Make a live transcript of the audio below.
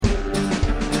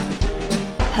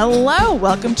Hello,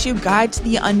 welcome to Guide to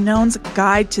the Unknown's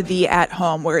Guide to the At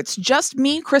Home, where it's just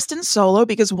me, Kristen, solo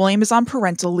because William is on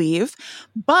parental leave,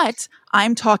 but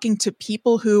I'm talking to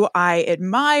people who I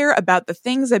admire about the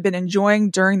things I've been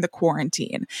enjoying during the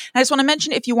quarantine. And I just want to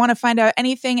mention, if you want to find out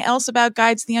anything else about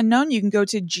Guides to the Unknown, you can go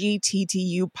to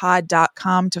gttupod.com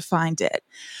to find it.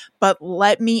 But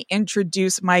let me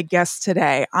introduce my guest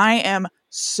today. I am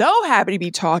so happy to be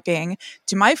talking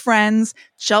to my friends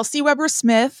Chelsey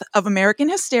Weber-Smith of American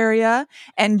Hysteria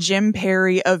and Jim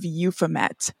Perry of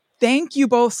Euphomet. Thank you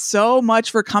both so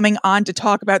much for coming on to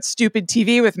talk about stupid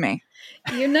TV with me.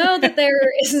 You know that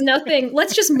there is nothing.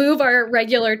 Let's just move our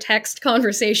regular text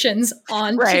conversations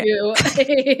onto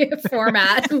a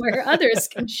format where others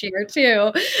can share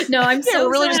too. No, I'm so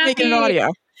really so just happy. making it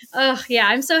audio. Oh, yeah,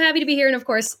 I'm so happy to be here. And of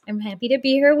course, I'm happy to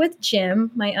be here with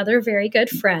Jim, my other very good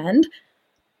friend.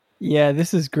 Yeah,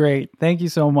 this is great. Thank you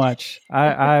so much.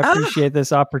 I appreciate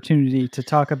this opportunity to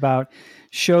talk about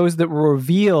shows that will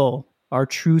reveal our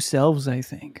true selves, I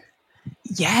think.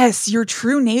 Yes, your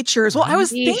true natures. Well, I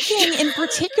was thinking in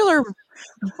particular,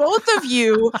 both of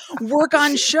you work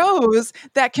on shows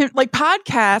that can, like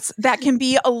podcasts, that can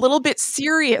be a little bit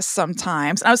serious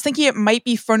sometimes. And I was thinking it might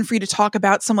be fun for you to talk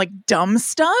about some like dumb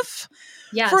stuff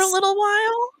for a little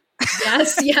while.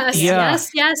 Yes.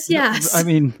 I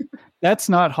mean, that's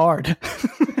not hard.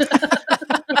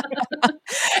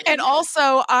 And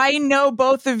also, I know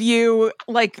both of you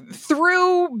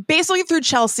basically through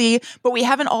Chelsey, but we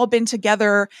haven't all been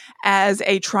together as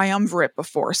a triumvirate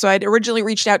before. So I'd originally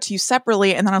reached out to you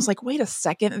separately, and then I was like, wait a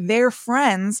second, they're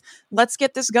friends. Let's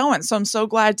get this going. So I'm so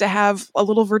glad to have a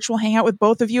little virtual hangout with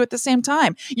both of you at the same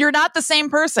time. You're not the same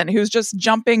person who's just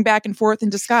jumping back and forth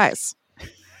in disguise.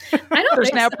 I don't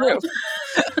There's think now so. proof.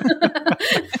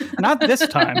 Not this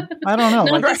time. I don't know.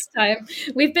 Not this time.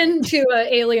 We've been to an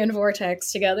alien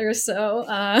vortex together,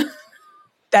 so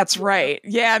that's right.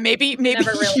 Yeah, maybe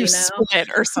really you know.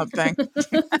 split or something.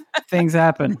 Things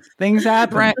happen.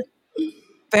 Right.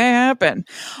 They happen.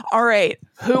 All right.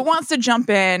 Who wants to jump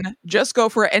in? Just go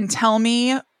for it and tell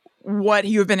me what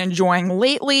you've been enjoying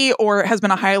lately or has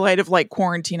been a highlight of like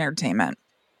quarantine entertainment.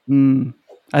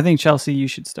 I think Chelsey, you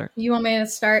should start. You want me to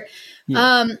start?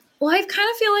 Yeah. Well, I kind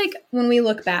of feel like when we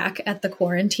look back at the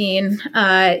quarantine,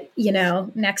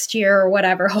 next year or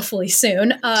whatever, hopefully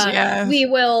soon, we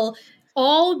will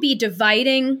all be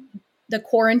dividing the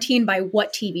quarantine by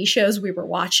what TV shows we were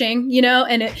watching,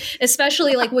 and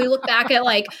especially like we look back at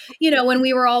when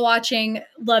we were all watching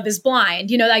Love is Blind,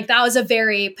 that was a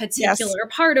very particular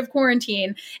part of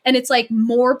quarantine. And it's like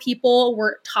more people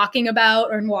were talking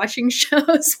about and watching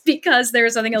shows because there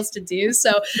was nothing else to do.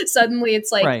 So suddenly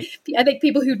it's like, right. I think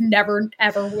people who never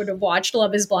ever would have watched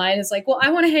Love is Blind is like, well,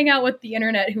 I want to hang out with the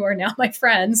internet who are now my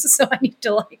friends. So I need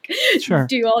to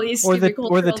do all these or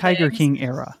the Tiger things. King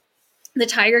era. The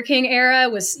Tiger King era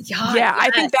was, yes.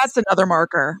 I think that's another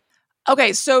marker.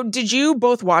 Okay, so did you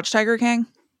both watch Tiger King?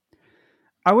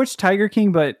 I watched Tiger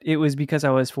King, but it was because I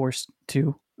was forced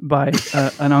to by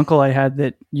an uncle I had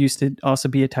that used to also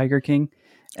be a Tiger King.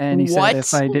 And he said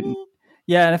if I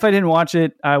didn't watch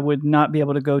it, I would not be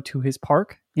able to go to his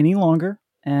park any longer.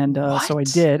 And so I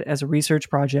did as a research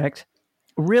project.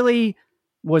 Really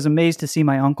was amazed to see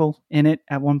my uncle in it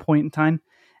at one point in time.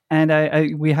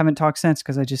 And we haven't talked since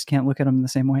because I just can't look at him the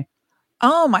same way.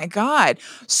 Oh my God.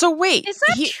 So wait. Is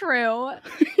that true? God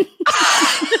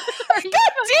damn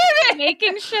it!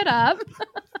 Making shit up.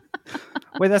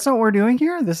 Wait, that's not what we're doing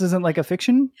here? This isn't like a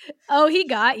fiction? Oh, he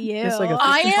got you. It's like a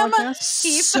I am podcast?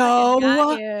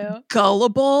 so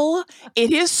gullible.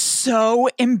 It is so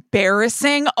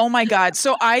embarrassing. Oh my God.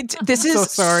 So this is so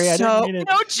sorry. I didn't mean it.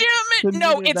 No, Jim.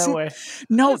 No, it's that way.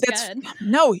 No,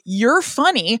 no, you're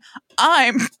funny.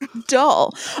 I'm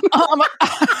dull.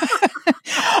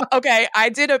 Okay, I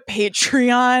did a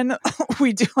Patreon.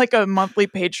 We do like a monthly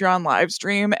Patreon live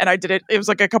stream, and I did it. It was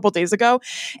like a couple days ago,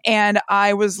 and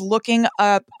I was looking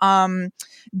up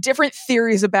different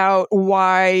theories about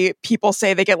why people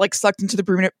say they get like sucked into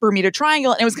the Bermuda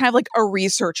Triangle, and it was kind of like a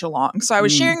research along. So I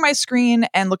was sharing my screen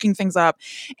and looking things up,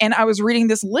 and I was reading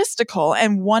this listicle,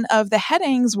 and one of the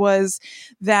headings was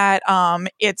that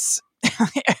it's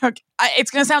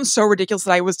it's going to sound so ridiculous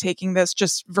that I was taking this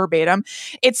just verbatim.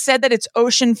 It said that it's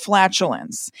ocean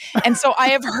flatulence. And so I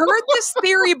have heard this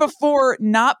theory before,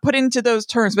 not put into those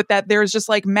terms, but that there's just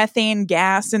like methane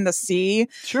gas in the sea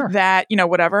that,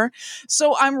 whatever.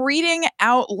 So I'm reading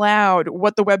out loud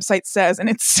what the website says. And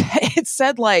it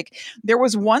said like there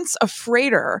was once a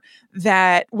freighter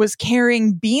that was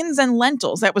carrying beans and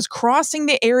lentils that was crossing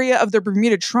the area of the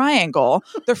Bermuda Triangle.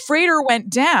 The freighter went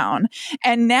down,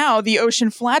 and now the the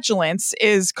ocean flatulence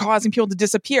is causing people to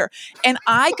disappear. And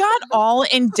I got all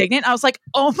indignant. I was like,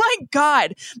 oh my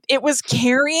God, it was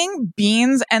carrying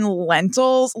beans and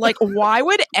lentils. Like, why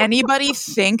would anybody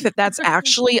think that that's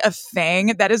actually a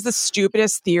thing? That is the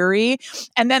stupidest theory.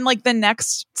 And then like the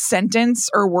next sentence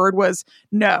or word was,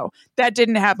 no, that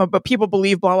didn't happen, but people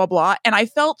believe blah, blah, blah. And I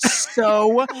felt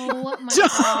so oh my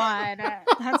God.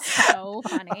 That's so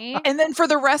funny. And then for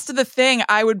the rest of the thing,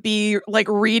 I would be like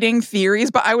reading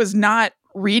theories, but I was not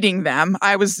reading them.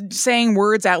 I was saying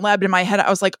words out loud in my head. I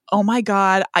was like, oh my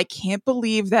God, I can't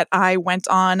believe that I went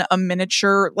on a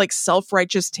miniature, like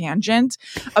self-righteous tangent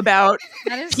about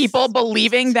people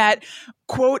believing that,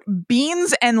 quote,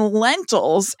 beans and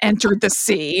lentils entered the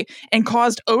sea and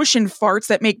caused ocean farts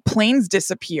that make planes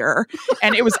disappear.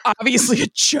 And it was obviously a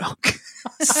joke.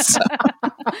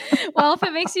 Well, if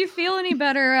it makes you feel any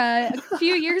better, a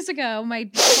few years ago, my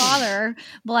father,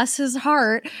 bless his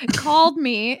heart, called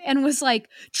me and was like,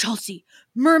 Chelsey,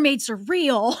 mermaids are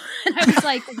real. And I was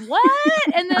like, what?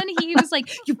 And then he was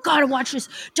like, you've got to watch this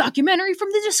documentary from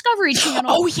the Discovery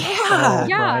Channel. Oh, yeah.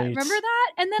 Yeah. Right. Remember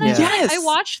that? And then I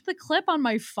watched the clip on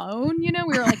my phone. You know,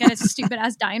 we were like at a stupid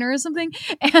ass diner or something.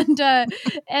 And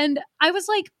I was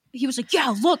like, he was like,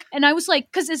 yeah, look. And I was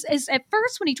like, because at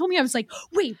first when he told me, I was like,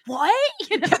 wait, what?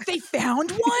 You know, they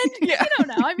found one? Yeah. I don't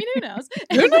know. I mean, who knows?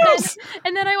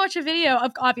 And then I watch a video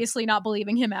of obviously not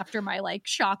believing him after my like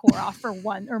shock wore off for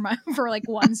like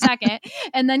 1 second.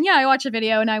 And then, I watch a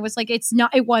video and I was like, it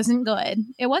wasn't good.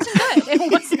 It wasn't good. It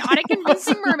was not a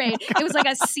convincing mermaid. It was like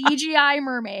a CGI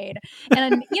mermaid.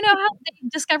 And you know how the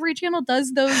Discovery Channel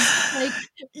does those like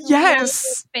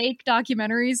fake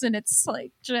documentaries and it's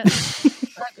like just...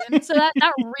 So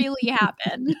that really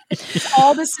happened. It's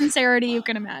all the sincerity you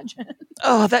can imagine.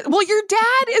 Oh, your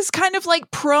dad is kind of like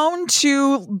prone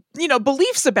to,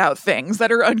 beliefs about things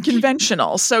that are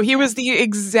unconventional. So he was the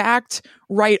exact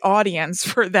right audience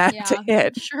for that to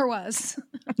hit. Sure was.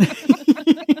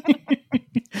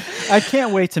 I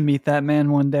can't wait to meet that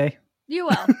man one day. You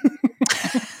will.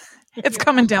 It's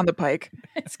coming down the pike.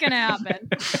 It's going to happen.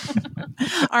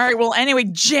 All right. Well, anyway,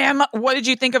 Jim, what did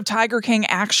you think of Tiger King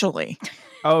actually?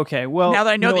 Okay. Well, now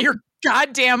that I know that your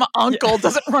goddamn uncle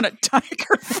doesn't run a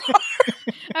tiger farm.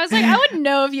 I was like, I wouldn't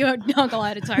know if your uncle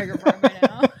had a tiger farm right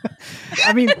now.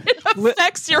 I mean, it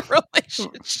affects your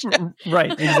relationship.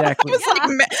 Right. Exactly.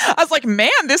 I was like,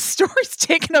 man, this story's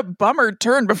taken a bummer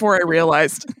turn before I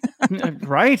realized.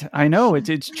 Right. I know.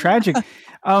 It's tragic.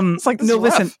 It's like,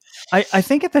 listen, I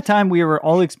think at the time we were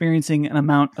all experiencing an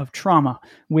amount of trauma,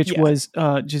 which was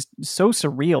just so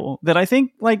surreal that I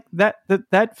think like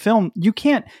that film, you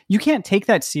can't take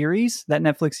that series, that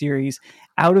Netflix series,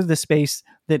 out of the space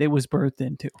that it was birthed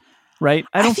into. Right.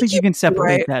 I don't think you can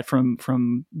separate that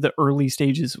from the early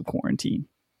stages of quarantine.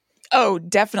 Oh,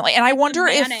 definitely. And I wonder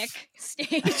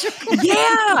stage.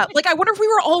 Like I wonder if we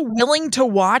were all willing to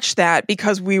watch that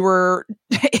because we were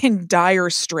in dire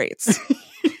straits.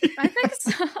 I think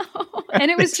so. And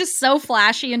it was just so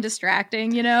flashy and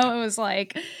distracting, It was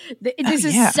like, this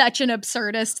is such an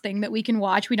absurdist thing that we can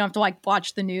watch. We don't have to like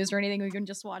watch the news or anything. We can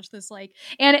just watch this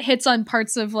and it hits on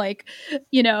parts of like,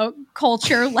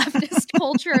 culture, leftist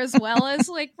culture, as well as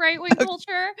like right-wing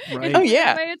culture. Right. Oh,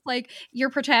 yeah. It's like your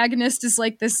protagonist is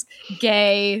like this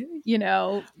gay,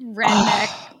 redneck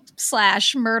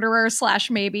 / murderer /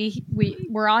 maybe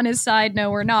we're on his side.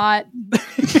 No, we're not.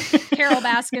 Carol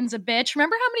Baskin's a bitch.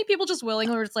 Remember how many people just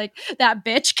willingly were just like, that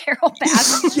bitch, Carol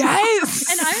Baskin? Yes.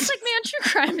 And I was like, man,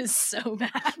 true crime is so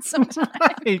bad sometimes.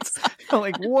 Right.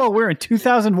 Like, whoa, we're in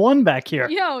 2001 back here.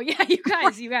 Yo, yeah, you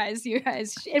guys.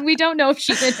 And we don't know if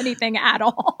she did anything at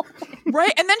all.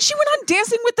 Right. And then she went on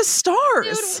Dancing with the Stars.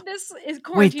 Dude, this is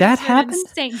quarantine. Wait, that happened?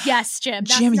 Insane. Yes, Jim.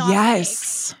 That's Jim, not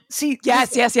yes. See,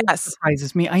 yes.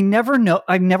 Surprises me.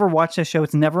 I've never watched this show.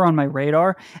 It's never on my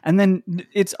radar. And then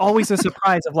it's always a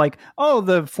surprise of like, oh,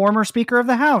 the former Speaker of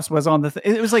the House was on the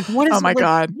it was like, what is oh my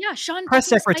God. Yeah, Sean press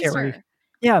secretary. Spicer.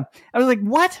 Yeah. I was like,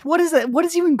 what is that? What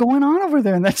is even going on over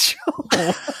there in that show?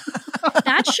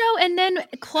 That show. And then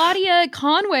Claudia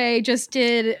Conway just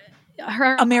did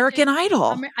her American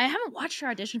Idol. I haven't watched her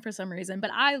audition for some reason,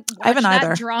 but I haven't that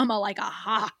either. Drama like a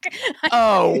hawk.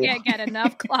 Oh. I can't get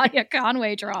enough Claudia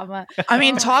Conway drama. I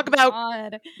mean, talk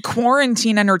about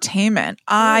quarantine entertainment.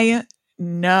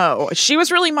 No, she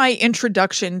was really my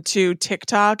introduction to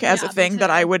TikTok as a thing that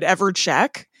I would ever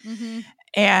check. Mm-hmm.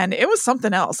 And it was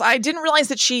something else. I didn't realize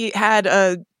that she had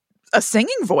a singing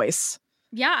voice.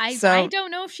 Yeah, I don't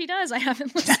know if she does. I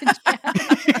haven't listened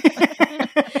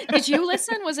yet. Did you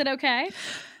listen? Was it okay?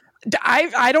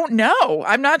 I don't know.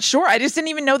 I'm not sure. I just didn't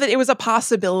even know that it was a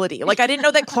possibility. Like, I didn't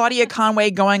know that Claudia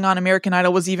Conway going on American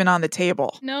Idol was even on the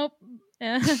table. Nope.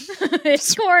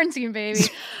 It's quarantine, baby.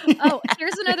 Oh,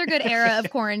 here's another good era of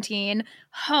quarantine.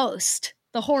 Host,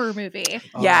 the horror movie.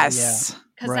 Yes.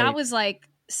 Because that was like,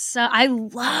 so I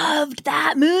loved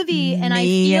that movie. And I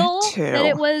feel that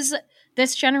it was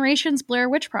this generation's Blair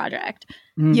Witch Project.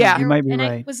 Yeah. You might be and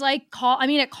right. It was like,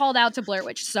 it called out to Blair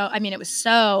Witch. So, I mean, it was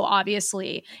so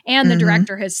obviously, and the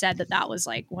director has said that was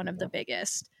like one of the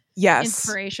biggest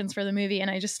inspirations for the movie. And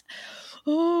I just, I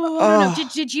don't know.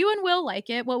 Did you and Will like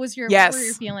it? What were your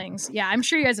feelings? Yeah, I'm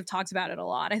sure you guys have talked about it a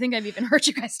lot. I think I've even heard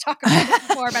you guys talk about it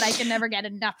before, but I can never get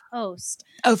enough Host.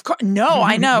 Of course. No,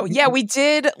 I know. Yeah, we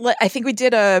did. I think we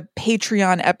did a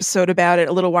Patreon episode about it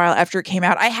a little while after it came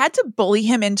out. I had to bully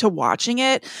him into watching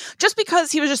it just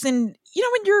because he was just in,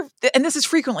 when you're, and this is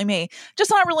frequently me,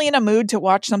 just not really in a mood to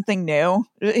watch something new.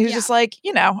 He was just like,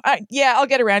 I'll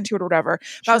get around to it or whatever.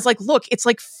 But I was like, look, it's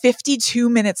like 52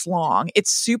 minutes long.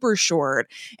 It's super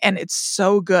short and it's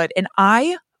so good. And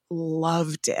I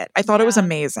loved it. I thought it was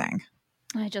amazing.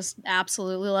 I just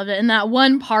absolutely loved it. And that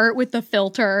one part with the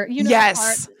filter, we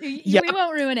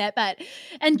won't ruin it,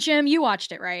 and Jim, you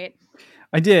watched it, right?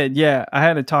 I did. Yeah. I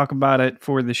had to talk about it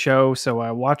for the show. So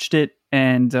I watched it.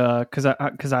 And because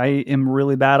I am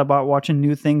really bad about watching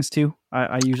new things too.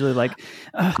 I usually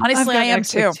honestly, I am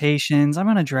expectations. I'm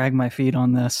gonna drag my feet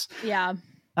on this. Yeah.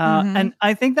 And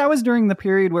I think that was during the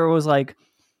period where it was like,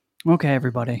 okay,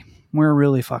 everybody, we're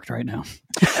really fucked right now.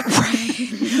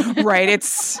 Right.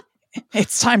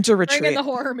 It's time to retreat. Bring in the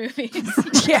horror movies.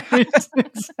 Yeah,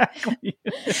 exactly.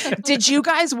 Did you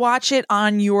guys watch it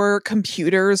on your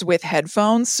computers with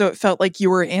headphones so it felt like you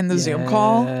were in the Zoom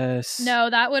call? No,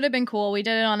 that would have been cool. We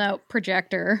did it on a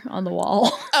projector on the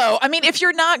wall. Oh, I mean, if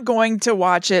you're not going to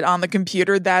watch it on the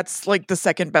computer, that's like the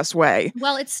second best way.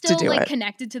 Well, it's still like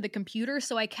connected to the computer,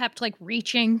 so I kept like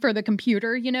reaching for the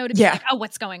computer, to be like, oh,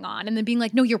 what's going on? And then being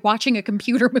like, no, you're watching a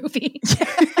computer movie.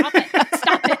 Stop it.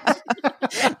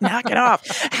 Knock it off.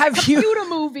 Computer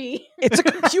movie. It's a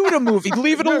computer movie.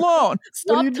 Leave it alone.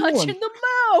 Stop touching the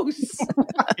mouse.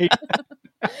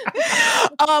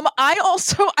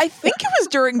 I think it was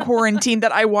during quarantine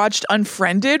that I watched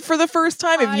Unfriended for the first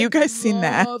time. Have you guys seen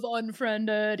that? I love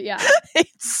Unfriended. Yeah.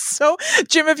 It's so,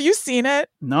 Jim, have you seen it?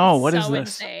 No, what is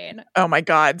this? Insane. Oh my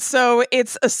God. So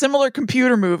it's a similar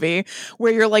computer movie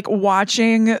where you're like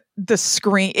watching the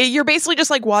screen. You're basically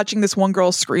just like watching this one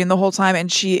girl's screen the whole time,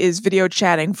 and she is video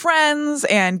chatting friends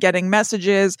and getting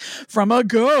messages from a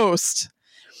ghost.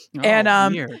 Oh,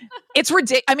 and weird. It's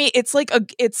ridiculous. I mean, it's like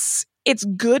it's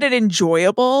good and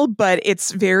enjoyable, but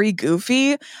it's very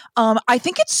goofy. I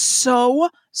think it's so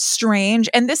strange,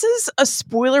 and this is a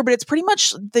spoiler, but it's pretty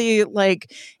much the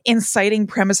like inciting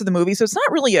premise of the movie, so it's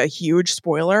not really a huge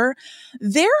spoiler.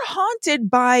 They're haunted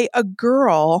by a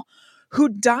girl who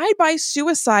died by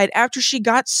suicide after she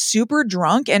got super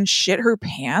drunk and shit her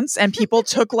pants, and people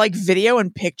took like video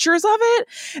and pictures of it.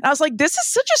 And I was like, this is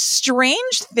such a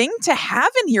strange thing to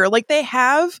have in here. Like they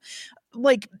show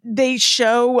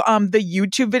the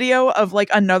YouTube video of like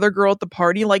another girl at the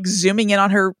party, like zooming in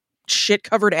on her shit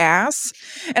covered ass.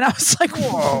 And I was like,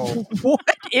 whoa, what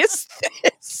is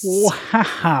this?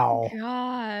 Wow.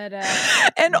 God.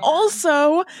 And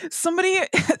also some of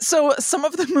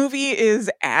the movie is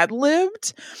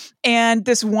ad-libbed, and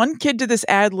this one kid did this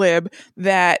ad-lib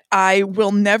that I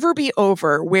will never be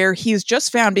over, where he's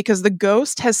just found, because the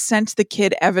ghost has sent the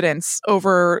kid evidence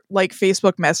over like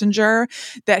Facebook Messenger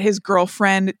that his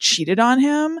girlfriend cheated on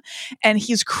him, and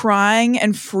he's crying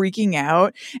and freaking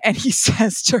out, and he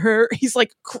says to her, he's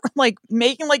like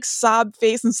making like sob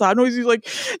face and sob noise. He's like,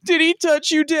 "Did he touch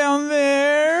you down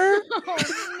there?"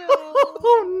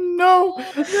 Oh no.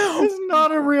 It's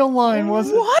not a real line, was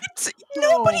it? What?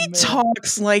 Nobody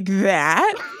talks like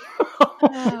that.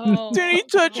 Oh. Did he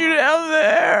touch you down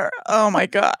there? Oh my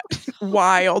God.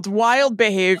 Wild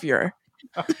behavior.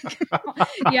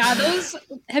 Yeah,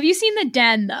 have you seen The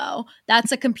Den though?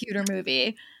 That's a computer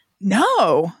movie.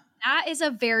 No. That is a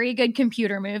very good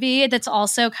computer movie that's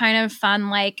also kind of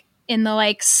fun, like in the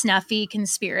like snuffy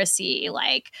conspiracy,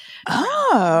 like.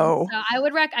 Oh. So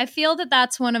I feel that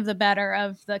that's one of the better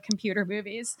of the computer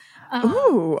movies.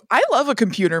 Ooh, I love a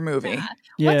computer movie.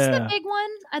 Yeah. What's the big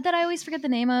one that I always forget the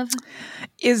name of?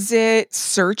 Is it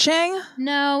Searching?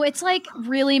 No, it's like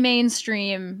really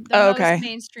mainstream. The most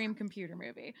mainstream computer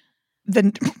movie.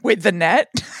 With the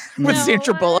net? With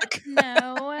Sandra Bullock?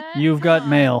 No. You've Got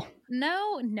Mail.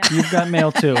 No. You've Got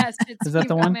Mail too. Yes, is that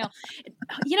the one? Mail.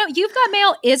 You've Got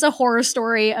Mail is a horror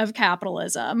story of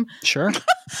capitalism. Sure.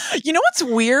 You know what's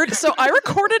weird? So I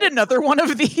recorded another one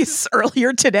of these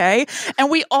earlier today, and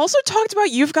we also talked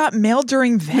about You've Got Mail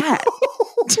during that.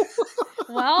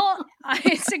 Well,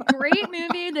 It's a great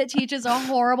movie that teaches a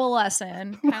horrible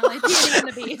lesson. Kind of like Beauty and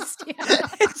the Beast. Yeah.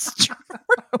 It's true.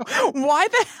 Why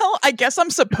the hell? I guess I'm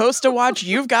supposed to watch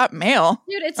You've Got Mail.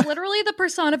 Dude, it's literally the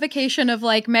personification of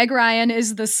like Meg Ryan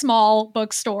is the small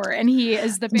bookstore and he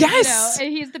is the big,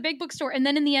 he's the big bookstore. And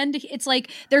then in the end, it's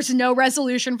like there's no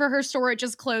resolution for her store. It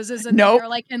just closes and they're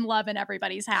like in love and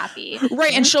everybody's happy.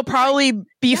 Right. And she'll probably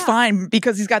be fine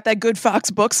because he's got that good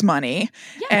Fox Books money.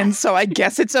 Yeah. And so I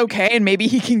guess it's okay. And maybe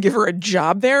he can give her a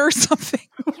job there or something.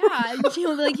 Yeah.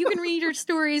 Like you can read your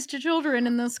stories to children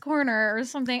in this corner or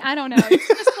something. I don't know. It's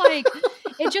just like,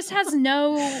 it just has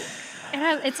no,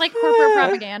 it's like corporate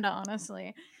propaganda,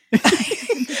 honestly.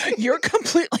 You're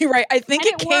completely right. I think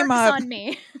it came up on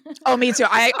me. Oh, me too.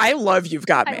 I love You've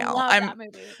Got Mail. That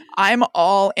movie. I'm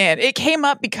all in. It came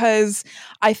up because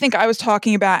I think I was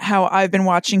talking about how I've been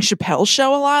watching Chappelle's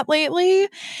Show a lot lately.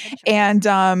 And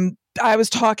I was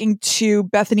talking to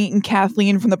Bethany and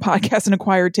Kathleen from the podcast An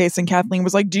Acquired Taste, and Kathleen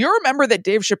was like, do you remember that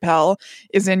Dave Chappelle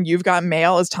is in You've Got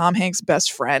Mail as Tom Hanks'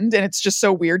 best friend? And it's just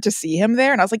so weird to see him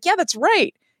there. And I was like, yeah, that's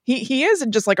right. He is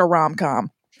in just like a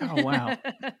rom-com. Oh, wow.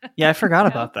 Yeah, I forgot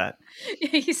about that.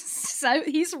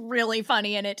 He's really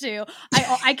funny in it too.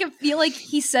 I can feel like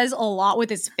he says a lot with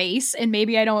his face, and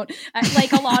maybe I don't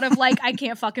like a lot of like I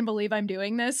can't fucking believe I'm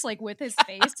doing this like with his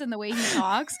face and the way he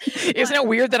talks. Isn't it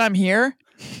weird that I'm here?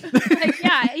 Like,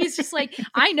 yeah, he's just like,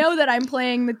 I know that I'm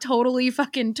playing the totally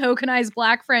fucking tokenized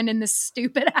black friend in this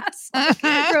stupid ass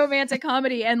romantic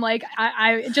comedy, and like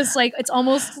I just like it's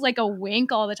almost like a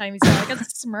wink all the time. He's got like a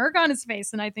smirk on his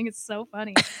face, and I think it's so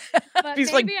funny. But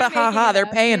he's like, ha ha, they're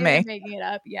paying me. Making it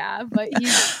up, yeah, but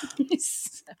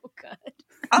he's so good.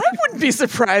 I wouldn't be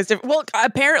surprised if, well,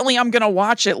 apparently I'm going to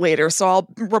watch it later, so I'll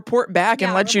report back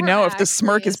and let you know if the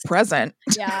smirk is present.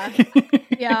 Yeah.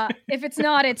 Yeah. If it's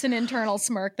not, it's an internal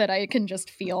smirk that I can just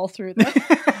feel through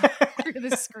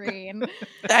the screen.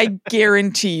 I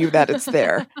guarantee you that it's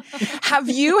there. Have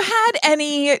you had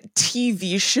any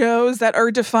TV shows that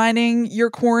are defining your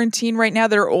quarantine right now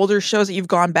that are older shows that you've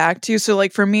gone back to? So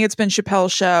like for me, it's been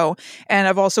Chappelle's Show, and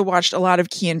I've also watched a lot of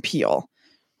Key and Peele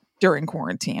during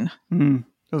quarantine.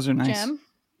 Those are nice. Jim,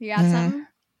 you got some?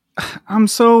 I'm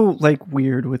so like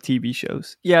weird with TV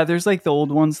shows. Yeah, there's like the old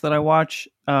ones that I watch,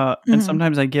 and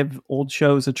sometimes I give old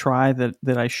shows a try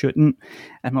that I shouldn't.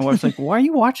 And my wife's like, "Why are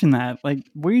you watching that? Like,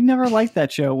 we never liked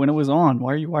that show when it was on.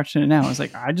 Why are you watching it now?" I was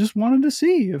like, "I just wanted to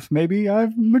see if maybe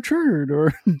I've matured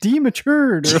or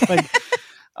dematured or like."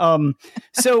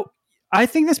 So I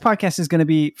think this podcast is going to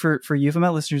be for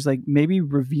Euphomet listeners, like maybe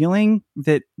revealing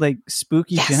that like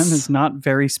Spooky Jim is not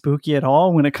very spooky at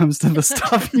all when it comes to the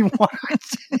stuff he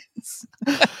watches.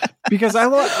 Because I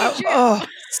love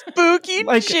Spooky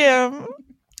Jim.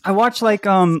 I watch like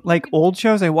old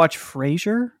shows. I watch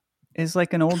Frasier is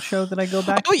like an old show that I go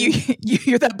back to. You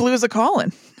hear that blues a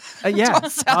calling. Yeah,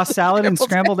 tossed salad and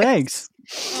scrambled eggs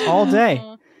all day.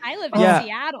 I live in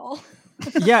Seattle.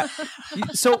 Yeah.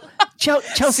 So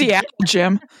Chelsey,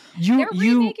 Jim, they're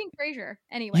remaking Frasier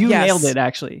anyway. You nailed it.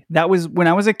 Actually, that was when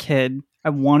I was a kid. I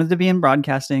wanted to be in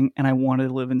broadcasting, and I wanted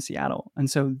to live in Seattle. And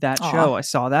so that show, I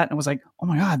saw that and was like, "Oh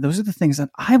my god, those are the things that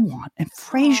I want." And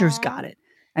Frasier's got it.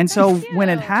 And so when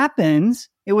it happens,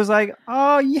 it was like,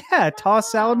 "Oh yeah,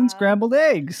 tossed salad and scrambled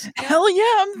eggs." Hell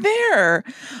yeah, I'm there.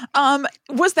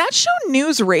 Was that show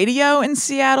news radio in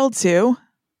Seattle too,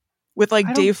 with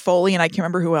like Dave Foley and I can't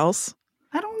remember who else?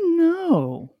 I don't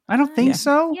know. I don't think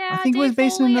so. Yeah, I think Dave it was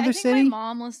based Foley, in another city. My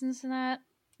mom listens to that.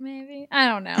 Maybe I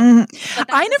don't know. Mm-hmm.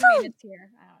 I never.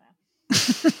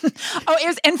 It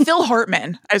was, and Phil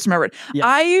Hartman. I just remembered. Yeah.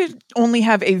 I only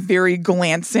have a very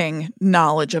glancing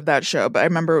knowledge of that show, but I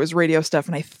remember it was radio stuff,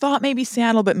 and I thought maybe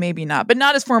Seattle, but maybe not. But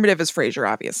not as formative as Frasier,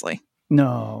 obviously.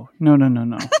 No.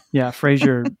 Yeah,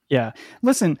 Frasier. Yeah,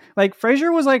 listen, like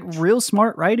Frasier was like real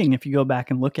smart writing if you go back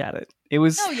and look at it. It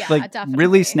was definitely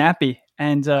really snappy,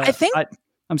 and I think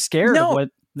I'm scared of what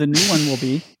the new one will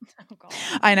be.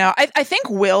 I know. I think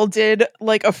Will did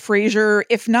like a Frasier.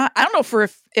 If not, I don't know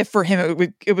if for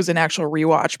him it was an actual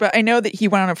rewatch, but I know that he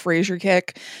went on a Frasier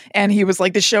kick, and he was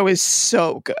like, "The show is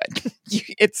so good,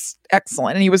 it's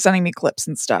excellent." And he was sending me clips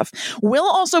and stuff. Will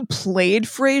also played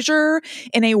Frasier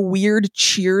in a weird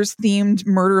Cheers themed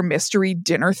murder mystery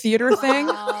dinner theater thing.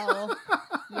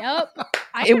 Yep.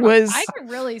 I could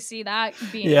really see that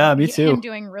being me too. Him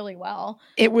doing really well.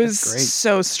 It was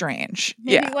so strange.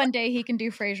 Maybe one day he can do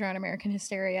Frasier on American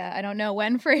Hysteria. I don't know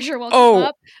when Frasier will come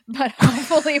up, but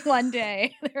hopefully one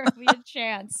day there will be a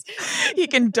chance. He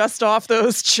can dust off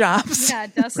those chops. Yeah,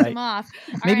 dust them off.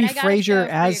 Maybe Frasier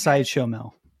as Sideshow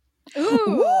Mel.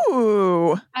 Ooh,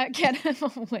 Ooh. I can't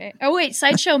wait. Oh wait,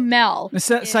 Sideshow Mel.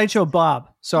 Sideshow Bob.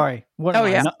 Sorry. What? Oh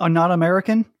yeah. Not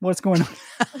American? What's going on?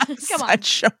 Come on.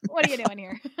 What are you doing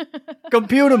here?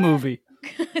 Computer movie.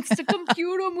 It's the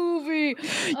computer movie.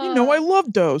 You know I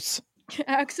love those.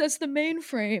 Access the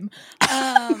mainframe.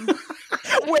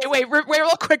 Wait, real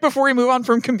quick before we move on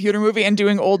from computer movie and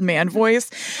doing old man voice.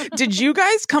 Did you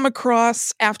guys come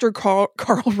across after Carl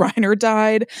Reiner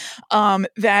died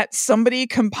that somebody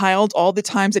compiled all the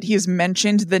times that he's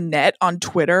mentioned The Net on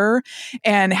Twitter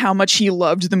and how much he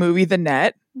loved the movie The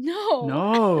Net?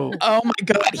 No. Oh my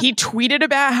God. He tweeted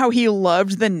about how he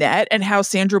loved The Net and how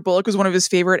Sandra Bullock was one of his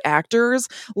favorite actors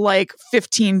like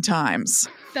 15 times.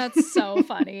 That's so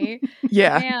funny.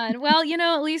 Yeah. Man. Well,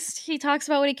 at least he talks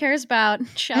about what he cares about.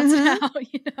 Shouts out,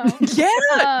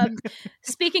 Yeah.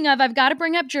 Speaking of, I've got to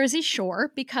bring up Jersey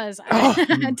Shore because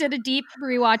I did a deep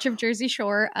rewatch of Jersey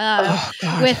Shore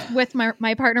with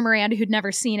my partner Miranda, who'd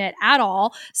never seen it at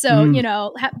all. So,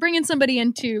 bringing somebody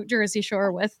into Jersey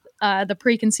Shore with the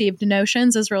preconceived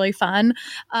notions is really fun.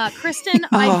 Kristen,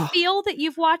 I feel that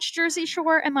you've watched Jersey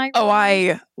Shore. Am I? Oh,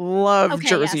 I love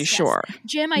Jersey Shore. Yes.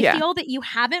 Jim, I feel that you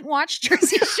haven't watched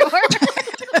Jersey Shore.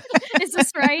 Is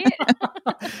this right?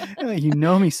 You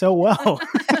know me so well.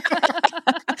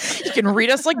 You can read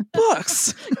us like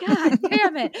books. God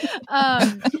damn it.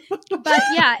 But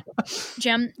yeah,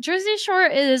 Jim, Jersey Shore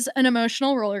is an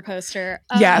emotional roller coaster.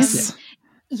 Yes.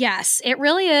 Yes, it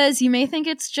really is. You may think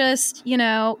it's just, can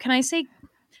I say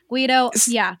Guido?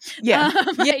 Yeah. Yeah.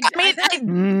 They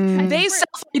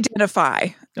self-identify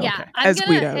as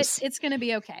Guidos. It's going to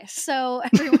be okay. So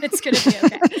everyone, it's going to be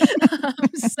okay.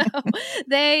 So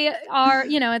they are,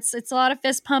 it's a lot of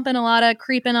fist pumping, a lot of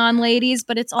creeping on ladies,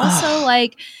 but it's also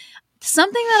like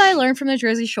something that I learned from the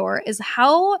Jersey Shore is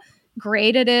how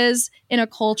great it is in a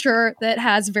culture that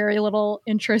has very little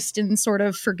interest in sort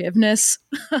of forgiveness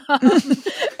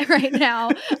right now,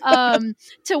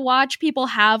 to watch people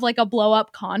have like a blow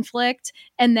up conflict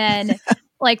and then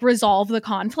like resolve the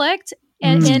conflict.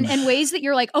 And in ways that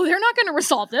you're like, oh, they're not going to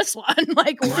resolve this one.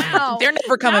 Like, wow. They're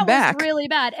never coming back. Was really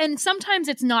bad. And sometimes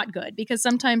it's not good because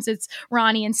sometimes it's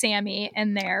Ronnie and Sammy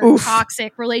and their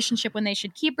toxic relationship when they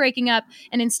should keep breaking up.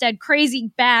 And instead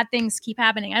crazy bad things keep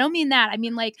happening. I don't mean that. I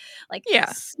mean like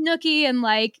Snooki and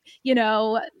like,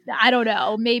 I don't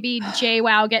know, maybe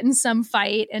JWoww getting some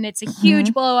fight and it's a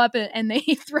huge blow up and they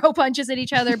throw punches at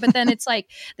each other. But then it's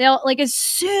like, they'll like as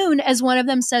soon as one of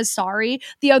them says sorry,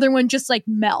 the other one just like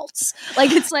melts.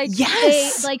 Like it's like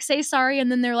they like say sorry and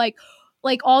then they're like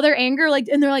all their anger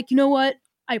and they're like, you know what?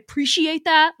 I appreciate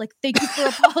that. Like, thank you for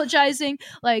apologizing.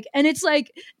 Like, and it's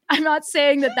like, I'm not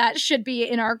saying that should be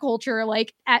in our culture,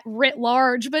 like at writ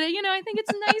large, but I think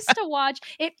it's nice to watch.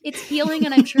 It's healing,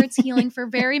 and I'm sure it's healing for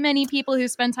very many people who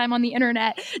spend time on the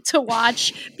internet to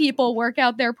watch people work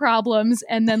out their problems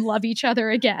and then love each other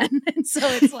again. And so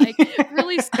it's like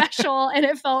really special, and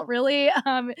it felt really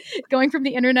going from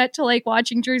the internet to like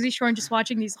watching Jersey Shore and just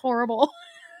watching these horrible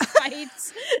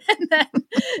fights, and then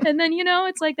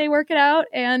it's like they work it out,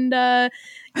 and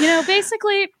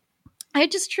basically. I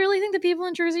just truly think the people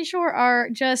in Jersey Shore are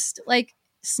just like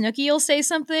Snooki will say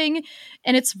something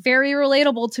and it's very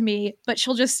relatable to me, but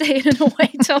she'll just say it in a way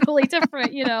totally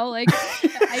different, like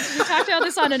we talked about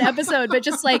this on an episode, but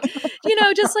just like,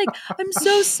 just like, I'm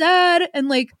so sad and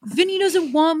like Vinny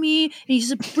doesn't want me and he's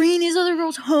just bringing these other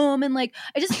girls home and like,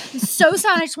 I'm so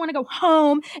sad. I just want to go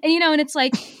home. And, and it's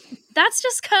like, that's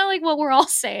just kind of like what we're all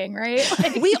saying, right?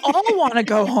 Like, we all want to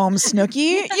go home,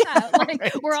 Snooki. Yeah,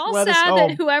 like we're all sad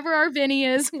that whoever our Vinny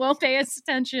is won't pay us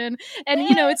attention. And,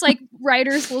 it's like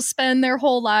writers will spend their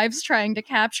whole lives trying to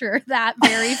capture that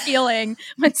very feeling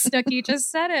when Snooki just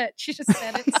said it. She just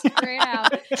said it straight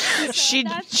out. So she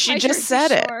just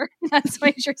said it. That's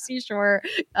my Jersey Shore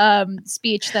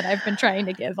speech that I've been trying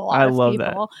to give a lot of love people.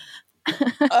 That.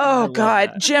 Oh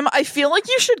God, Jim, I feel like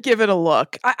you should give it a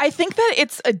look. I think that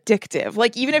it's addictive.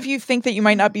 Like, even if you think that you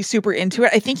might not be super into it,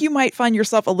 I think you might find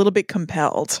yourself a little bit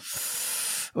compelled.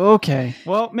 Okay.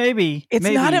 Well, maybe. It's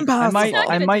not impossible.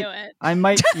 I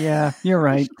might. Yeah, you're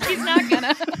right. He's not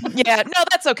gonna. Yeah, no,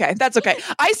 that's okay. That's okay.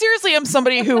 I seriously am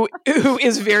somebody who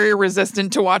is very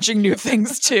resistant to watching new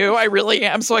things too. I really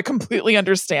am. So I completely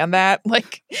understand that.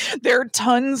 Like, there are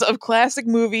tons of classic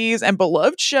movies and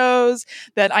beloved shows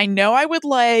that I know I would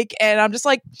like, and I'm just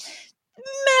like,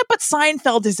 meh, but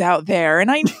Seinfeld is out there, and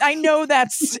I know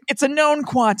it's a known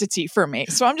quantity for me.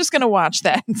 So I'm just gonna watch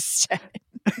that instead.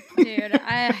 Dude,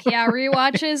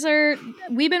 rewatches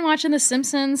we've been watching The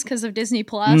Simpsons because of Disney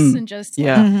Plus and just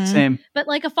same. But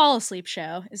like a fall asleep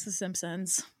show is The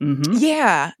Simpsons. Mm-hmm.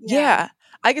 Yeah.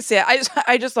 I could say it.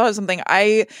 I just thought of something.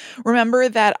 I remember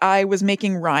that I was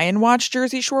making Ryan watch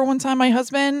Jersey Shore one time, my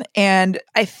husband, and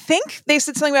I think they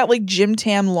said something about like Gym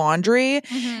Tam laundry,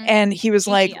 and he was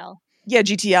GTL. like, "Yeah,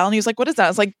 GTL," and he was like, "What is that?" I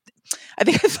was like, I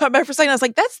think I thought about it for a second. I was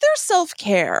like, "That's their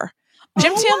self-care.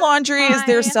 Gym Tam laundry is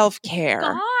their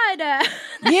self-care." God,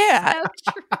 yeah,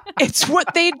 so it's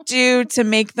what they do to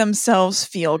make themselves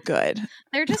feel good.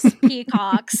 They're just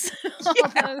peacocks.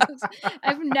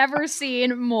 I've never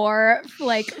seen more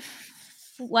fluffy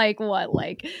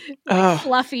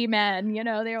men,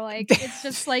 they're like, it's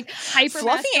just like hyper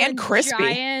fluffy and crispy,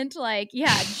 giant,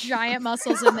 giant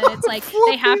muscles, and then it's like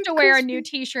they have to wear a new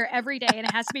t-shirt every day, and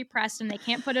it has to be pressed, and they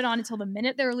can't put it on until the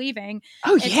minute they're leaving.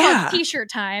 It's called t-shirt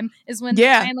time is when they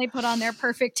finally put on their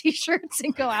perfect t-shirts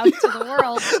and go out to the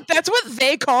world. That's what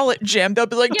they call it, Jim. They'll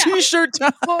be like, t-shirt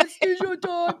time. It's t-shirt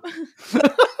time.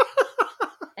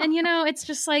 And it's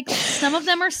just like some of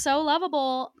them are so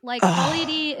lovable. Like Pauly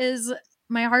D is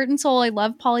my heart and soul. I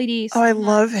love Pauly D. So I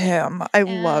love him. I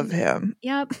love him.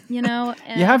 Yep. You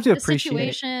have to appreciate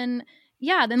situation.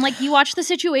 Yeah. Then you watch the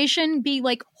situation be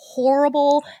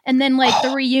horrible. And then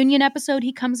the reunion episode,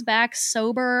 he comes back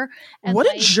sober. And,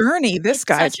 what a journey this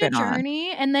guy's been on.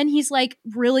 Journey. And then he's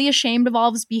really ashamed of all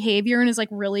of his behavior and is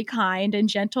really kind and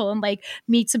gentle and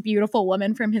meets a beautiful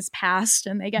woman from his past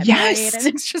and they get married. And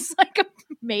it's just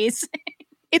amazing.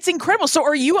 It's incredible. So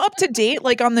are you up to date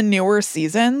on the newer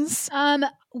seasons?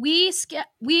 We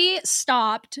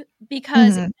stopped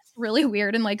because it's really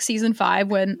weird in season 5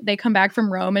 when they come back from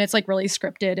Rome and it's really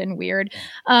scripted and weird.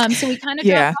 So we kind of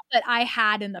dropped off that I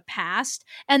had in the past.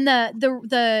 And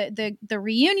the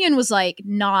reunion was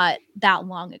not that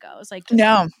long ago. It was just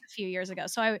a few years ago.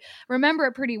 So I remember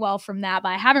it pretty well from that, but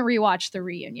I haven't rewatched the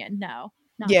reunion. No.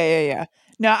 Yeah.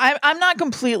 No, I'm not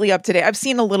completely up to date. I've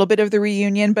seen a little bit of the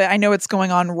reunion, but I know it's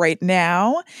going on right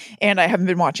now, and I haven't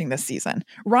been watching this season.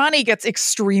 Ronnie gets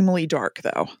extremely dark,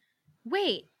 though.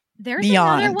 Wait, there's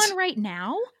another one right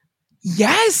now?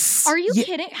 Yes. Are you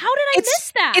kidding? How did I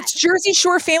miss that? It's Jersey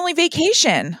Shore Family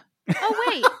Vacation. Oh,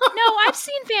 wait. No, I've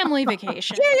seen Family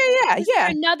Vacation. Yeah. Is there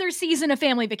another season of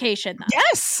Family Vacation, though?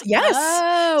 Yes.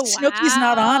 Oh, Snooki's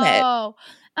not on it.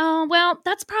 Oh, well,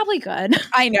 that's probably good.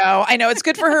 I know. It's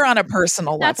good for her on a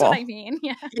personal level. That's what I mean.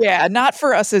 Yeah. Yeah, not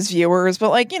for us as viewers,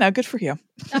 but good for you.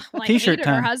 T-shirt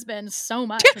time. Her husband so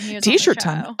much. T-shirt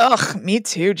time. Ugh, me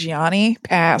too, Gianni.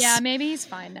 Pass. Yeah, maybe he's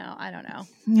fine now. I don't know.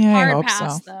 Yeah, hard I hope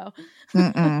pass so.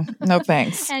 Though. No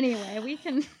thanks. Anyway, we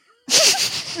can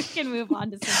move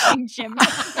on to something Jim.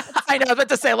 I know, I was about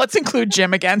to say, let's include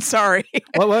Jim again. Sorry.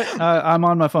 What? I'm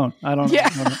on my phone. I don't know. Yeah.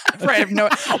 Right.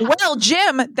 Well,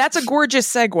 Jim, that's a gorgeous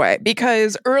segue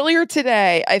because earlier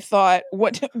today I thought,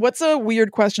 what's a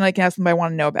weird question I can ask them I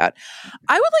want to know about?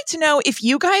 I would like to know if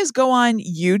you guys go on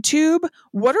YouTube,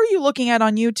 what are you looking at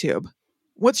on YouTube?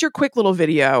 What's your quick little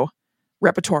video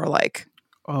repertoire like?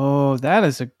 Oh, that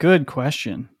is a good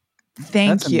question.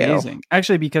 Thank you. Amazing.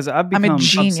 Actually, because I've become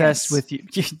obsessed with you.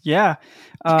 Yeah.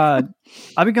 I've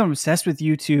become obsessed with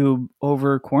YouTube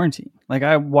over quarantine.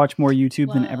 I watch more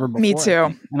YouTube than ever before. Me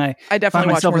too. And I definitely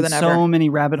find watch more than ever. So many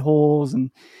rabbit holes.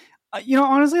 And,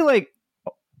 honestly,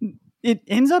 it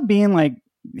ends up being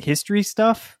history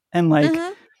stuff. And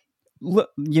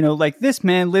this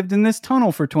man lived in this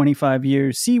tunnel for 25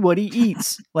 years. See what he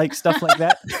eats. Stuff like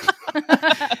that.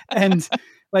 And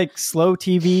slow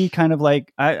TV, kind of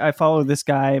I follow this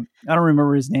guy. I don't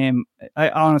remember his name.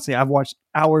 I've watched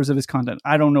hours of his content.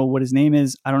 I don't know what his name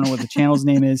is. I don't know what the channel's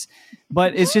name is,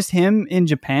 but it's just him in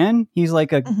Japan. He's a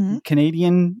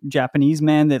Canadian Japanese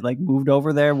man that moved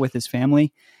over there with his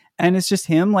family. And it's just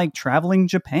him traveling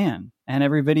Japan. And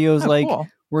every video is cool.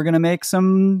 We're going to make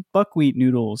some buckwheat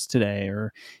noodles today,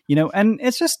 or, and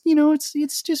it's just,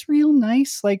 it's just real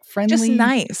nice, friendly, just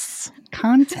nice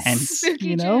content,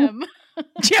 Spooky Jim.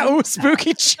 Yeah,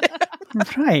 spooky Jim.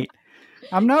 Right.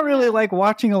 I'm not really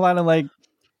watching a lot of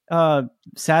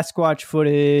Sasquatch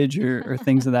footage or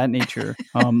things of that nature.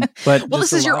 But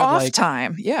this is your off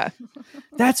time. Yeah.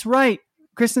 That's right.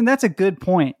 Kristen, that's a good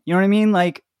point. You know what I mean?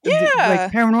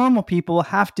 Paranormal people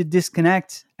have to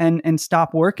disconnect and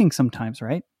stop working sometimes,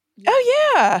 right?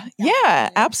 Oh yeah,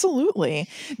 absolutely.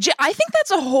 I think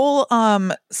that's a whole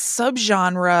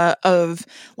subgenre of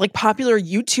popular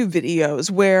YouTube videos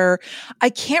where I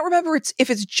can't remember if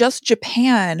it's just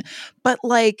Japan, but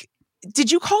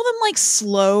did you call them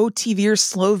slow TV or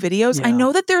slow videos? Yeah. I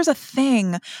know that there's a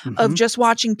thing of just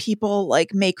watching people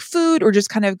make food or just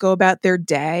kind of go about their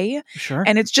day. Sure.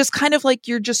 And it's just kind of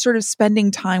you're just sort of spending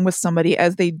time with somebody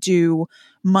as they do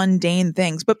mundane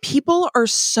things. But people are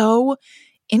so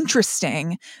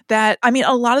interesting that,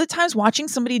 a lot of the times watching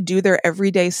somebody do their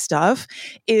everyday stuff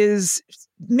is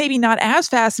maybe not as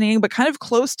fascinating, but kind of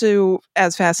close to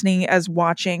as fascinating as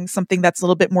watching something that's a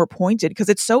little bit more pointed, because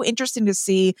it's so interesting to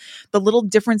see the little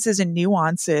differences and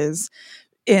nuances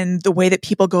in the way that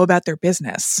people go about their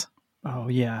business. Oh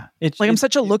yeah, I'm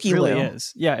such a looky-loo. It really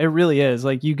is. Yeah, it really is.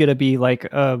 Like you get to be like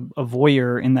a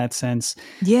voyeur in that sense.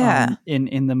 Yeah,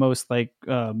 in the most like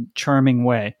charming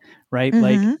way, right?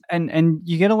 Like, and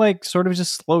you get to like sort of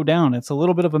just slow down. It's a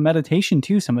little bit of a meditation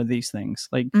too. Some of these things,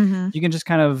 like you can just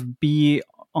kind of be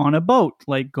on a boat,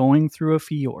 like going through a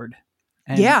fjord.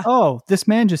 And, oh, this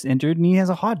man just entered and he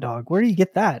has a hot dog. Where do you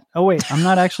get that? Oh wait, I'm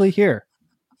not actually here.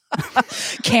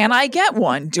 Can I get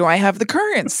one? Do I have the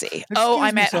currency?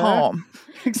 I'm at home.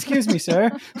 Excuse me,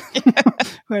 sir.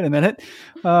 Wait a minute.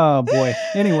 Oh boy.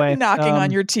 Anyway, knocking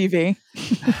on your TV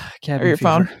or your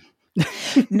phone.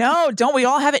 No, don't we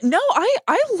all have it? No,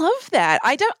 I love that.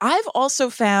 I've also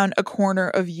found a corner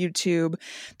of YouTube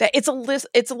that it's a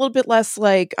little bit less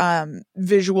like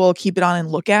visual, keep it on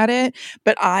and look at it,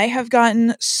 but I have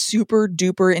gotten super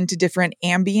duper into different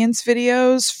ambience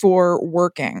videos for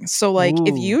working. So like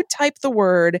if you type the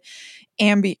word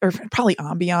or probably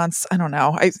ambiance, I don't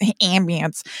know,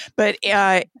 ambience, but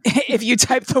if you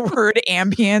type the word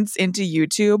ambience into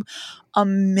YouTube, a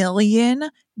million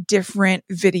different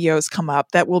videos come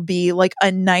up that will be like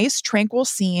a nice tranquil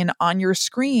scene on your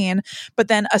screen, but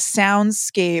then a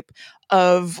soundscape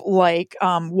of like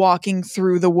walking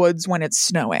through the woods when it's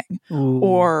snowing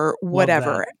or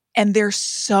whatever. And they're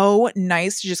so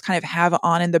nice to just kind of have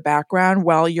on in the background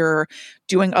while you're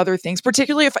doing other things,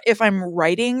 particularly if I'm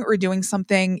writing or doing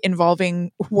something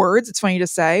involving words. It's funny to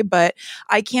say, but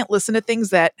I can't listen to things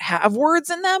that have words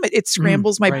in them. It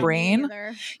scrambles my brain.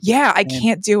 Yeah, I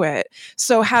can't do it.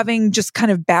 So having just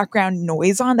kind of background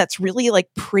noise on that's really like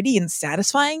pretty and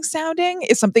satisfying sounding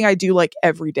is something I do like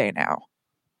every day now.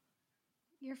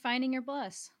 You're finding your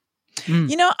bliss.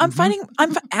 You know, I'm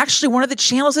actually one of the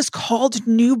channels is called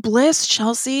New Bliss,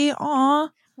 Chelsey. Aw.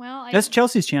 Well, that's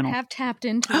Chelsea's channel. Have tapped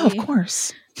into. Oh, of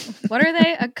course. What are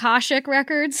they? Akashic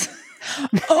Records?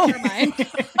 Oh, never mind.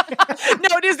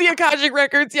 No, it is the Akashic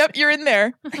Records. Yep, you're in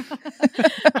there.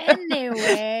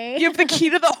 Anyway. You have the key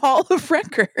to the Hall of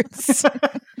Records.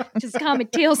 Just call me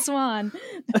Teal Swan.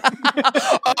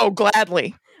 Oh,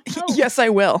 gladly. Yes, I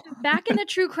will. Back in the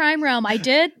true crime realm, I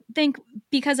did think,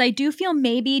 because I do feel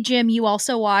maybe, Jim, you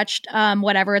also watched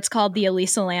whatever it's called, the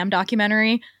Elisa Lam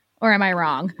documentary, or am I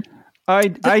wrong? I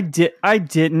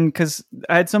didn't, because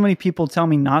I had so many people tell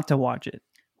me not to watch it.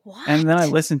 What? And then I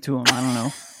listened to them. I don't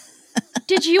know.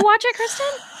 Did you watch it,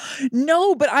 Kristen?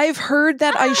 No, but I've heard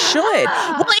that I should.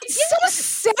 Well, it's so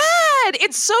sad.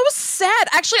 It's so sad.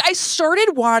 Actually, I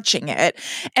started watching it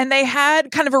and they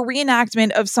had kind of a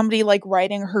reenactment of somebody like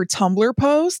writing her Tumblr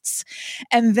posts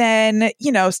and then,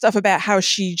 you know, stuff about how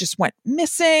she just went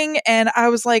missing. And I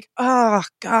was like, oh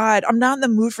God, I'm not in the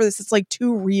mood for this. It's like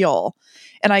too real.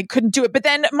 And I couldn't do it. But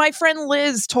then my friend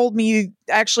Liz told me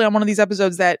actually on one of these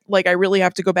episodes that like I really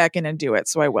have to go back in and do it.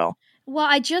 So I will. Well,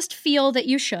 I just feel that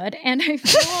you should, and I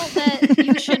feel that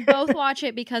you should both watch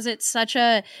it because it's such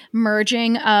a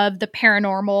merging of the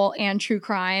paranormal and true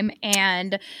crime,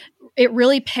 and it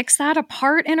really picks that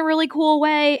apart in a really cool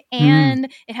way,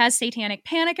 and it has satanic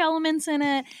panic elements in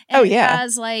it. And it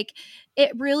has like,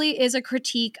 it really is a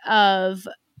critique of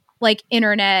like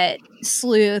internet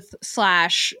sleuth /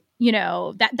 you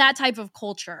know, that type of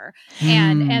culture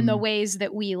and the ways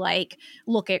that we like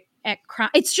look at crime.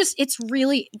 It's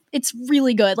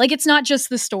really good. Like, it's not just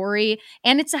the story,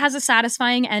 and it has a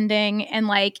satisfying ending, and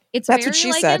like it's That's very what she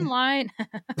like said. in line.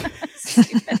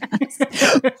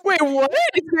 Wait, what?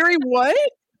 It's very what?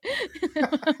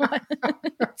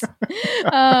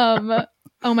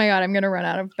 Oh my God, I'm gonna run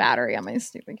out of battery on my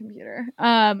stupid computer.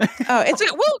 We'll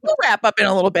wrap up in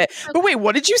a little bit. But wait,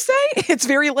 what did you say? It's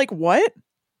very like what?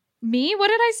 Me? What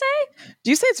did I say?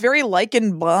 Do you say it's very like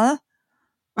and blah?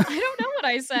 I don't know what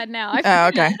I said now.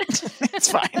 Okay.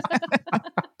 It's fine.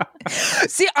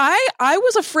 See, I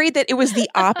was afraid that it was the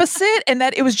opposite and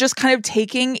that it was just kind of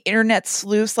taking internet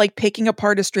sleuths, like picking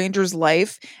apart a stranger's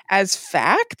life as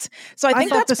fact. So I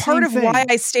think that's part of why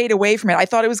I stayed away from it. I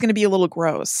thought it was going to be a little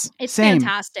gross. It's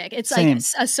fantastic. It's like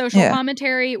a social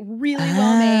commentary, really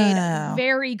well made,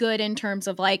 very good in terms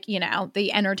of like, you know,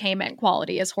 the entertainment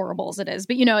quality, as horrible as it is.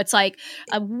 But, you know, it's like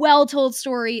a well-told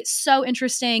story, so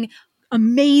interesting.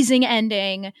 Amazing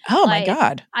ending. Oh my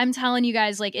God. I'm telling you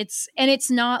guys, like it's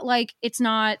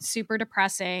not super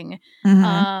depressing.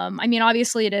 Mm-hmm. I mean,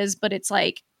 obviously it is, but it's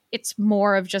like, it's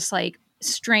more of just like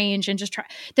strange and just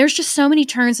there's just so many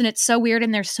turns and it's so weird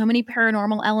and there's so many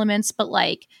paranormal elements, but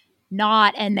like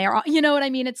not, and they're all, you know what I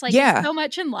mean? It's like it's so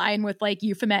much in line with like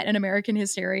Euphomet and American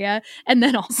Hysteria, and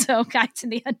then also Guide to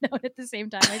the Unknown at the same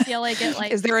time. I feel like it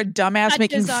like is there a dumbass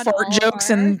making fart jokes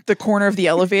in the corner of the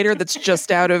elevator that's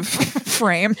just out of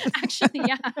frame? Actually,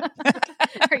 yeah.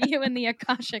 Are you in the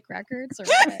Akashic Records or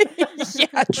what?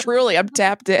 Yeah, truly, I'm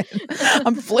tapped in.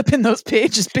 I'm flipping those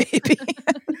pages, baby.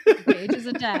 Pages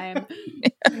a time.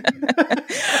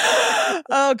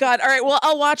 Oh God! All right, well,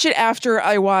 I'll watch it after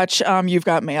I watch You've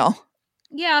Got Mail.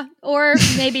 Yeah, or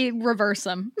maybe reverse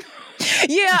them.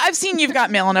 Yeah, I've seen You've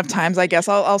Got Mail enough times. I guess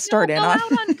I'll start in on.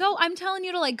 I'm telling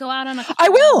you to like go out on a. I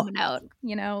will. Note,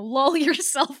 you know, lull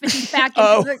yourself back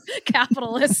into the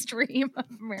capitalist stream of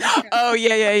America. Oh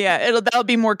yeah. That'll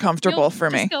be more comfortable for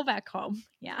me. Go back home.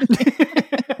 Yeah.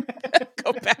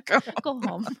 Go back home. Go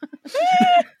home.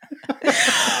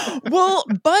 Well,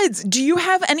 Buds, do you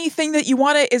have anything that you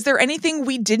want to? Is there anything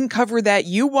we didn't cover that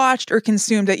you watched or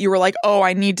consumed that you were like, oh,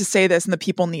 I need to say this and the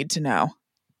people need to know?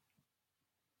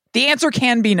 The answer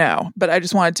can be no, but I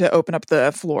just wanted to open up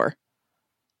the floor.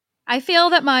 I feel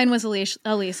that mine was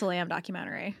Elisa Lam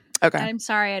documentary. Okay. I'm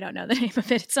sorry, I don't know the name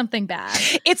of it. It's something bad.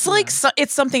 It's like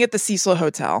it's something at the Cecil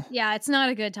Hotel. Yeah, it's not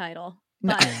a good title,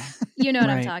 but you know what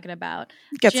I'm talking about.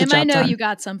 Gets Jim, I know done. You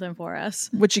got something for us.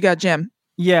 What you got, Jim?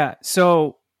 Yeah,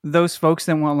 so those folks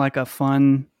that want like a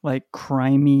fun, like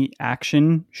crimey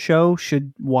action show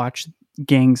should watch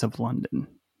Gangs of London.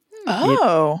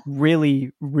 Oh, it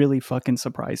really, really fucking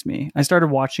surprised me. I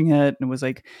started watching it and it was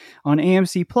like on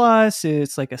AMC Plus.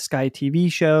 It's like a Sky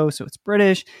TV show, so it's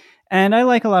British. And I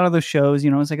like a lot of those shows. You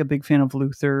know, I was like a big fan of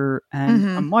Luther. And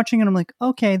I'm watching it. I'm like,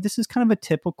 okay, this is kind of a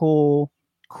typical,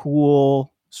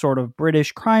 cool sort of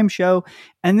British crime show.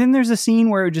 And then there's a scene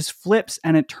where it just flips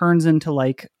and it turns into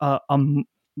like a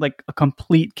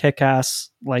complete kick-ass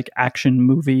like action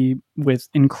movie with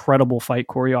incredible fight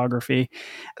choreography.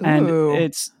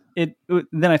 And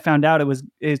then I found out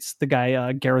it's the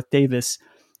guy Gareth Davis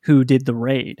who did The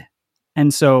Raid.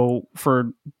 And so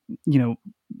for, you know,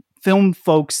 film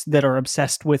folks that are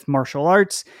obsessed with martial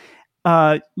arts,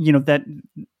 you know, that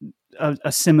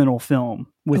a seminal film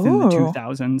within the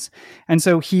 2000s. And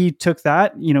so he took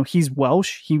that, you know, he's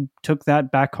Welsh. He took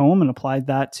that back home and applied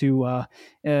that to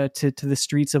the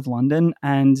streets of London.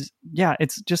 And yeah,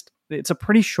 it's a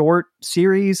pretty short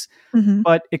series,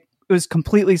 but it was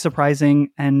completely surprising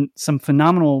and some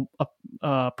phenomenal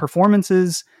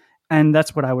performances. And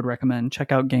that's what I would recommend.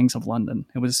 Check out Gangs of London.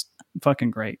 It was fucking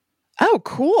great. Oh,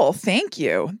 cool. Thank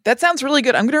you. That sounds really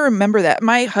good. I'm going to remember that.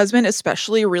 My husband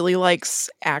especially really likes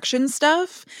action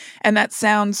stuff, and that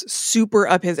sounds super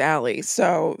up his alley.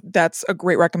 So that's a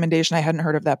great recommendation. I hadn't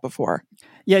heard of that before.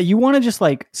 Yeah, you want to just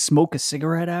like smoke a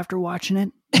cigarette after watching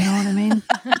it. You know what I mean?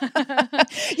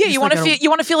 Yeah, you want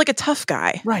to feel like a tough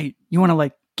guy. Right. You want to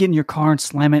like get in your car and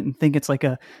slam it and think it's like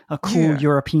a cool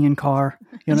European car.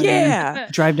 You know what I mean?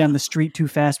 Drive down the street too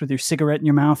fast with your cigarette in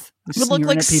your mouth. I would look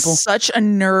like such a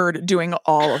nerd doing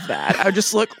all of that. I would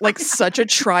just look like such a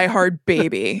try-hard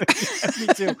baby. Me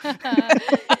too.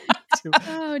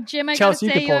 Oh, Jim, I gotta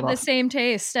say you have the same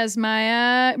taste as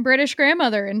my British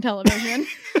grandmother in television.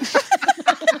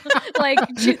 Like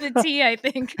the tea, I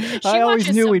think. I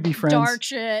always knew we'd be friends. Dark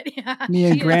shit. Yeah, me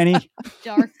and Granny.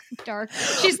 Dark.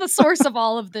 She's the source of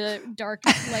all of the dark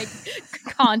like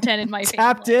content in my family.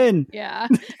 Tapped in. Yeah.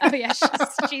 Oh yeah,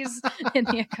 she's in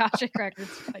the Akashic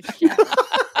Records.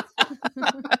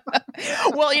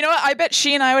 Well, you know what? I bet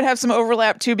she and I would have some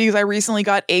overlap too, because I recently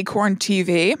got Acorn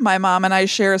TV. My mom and I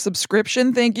share a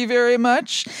subscription. Thank you very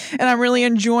much. And I'm really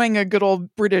enjoying a good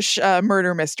old British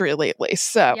murder mystery lately.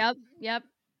 So. Yep.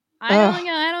 I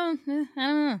don't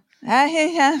know.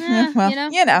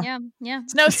 Well, you know. Yeah.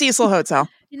 It's no Cecil Hotel.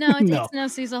 It's no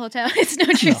Cecil Hotel.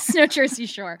 It's no Jersey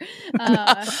Shore.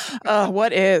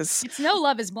 What is? It's no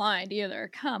Love Is Blind either.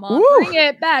 Come on, bring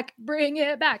it back.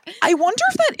 I wonder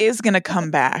if that is going to come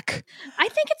back. I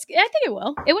think it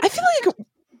will. I feel like.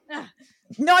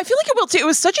 No, I feel like it will too. It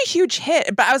was such a huge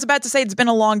hit, but I was about to say it's been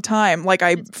a long time. Like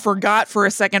I forgot for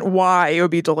a second why it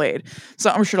would be delayed. So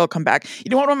I'm sure it'll come back. You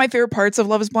know what one of my favorite parts of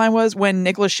Love Is Blind was? When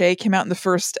Nick Lachey came out in the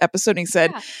first episode and he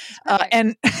said,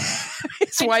 and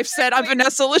his wife said, I'm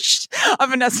Vanessa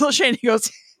Lachey. And he goes,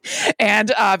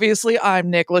 and obviously I'm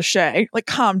Nick Lachey. Like,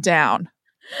 calm down.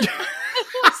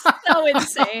 So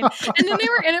insane. And then they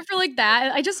were in it for like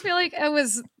that. I just feel like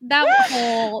that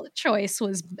whole choice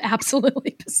was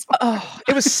absolutely bizarre. Oh,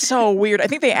 it was so weird. I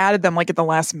think they added them like at the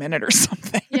last minute or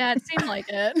something. Yeah, it seemed like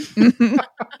it.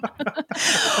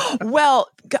 Well,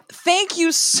 thank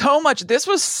you so much. This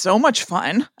was so much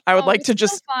fun. I would like to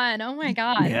just so fun. Oh my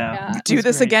God. Yeah. Do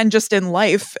this again just in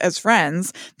life as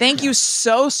friends. Thank you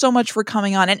so much for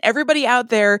coming on. And everybody out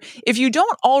there, if you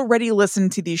don't already listen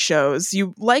to these shows,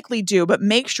 you likely do, but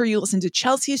make sure you listen to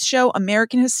Chelsey's show,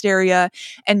 American Hysteria,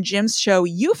 and Jim's show,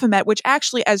 Euphomet, which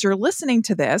actually, as you're listening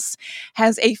to this,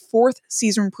 has a 4th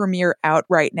season premiere out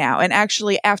right now. And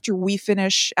actually, after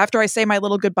I say my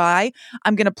little goodbye,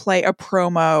 I'm going to play a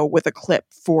promo with a clip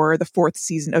for the 4th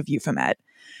season of Euphomet.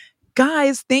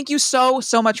 Guys, thank you so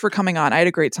much for coming on. I had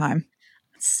a great time.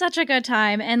 Such a good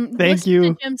time. And thank you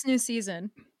to Jim's new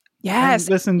season. Yes.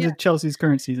 And listen to Chelsey's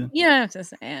current season. Yeah, I'm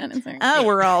just saying. Oh,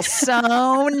 we're all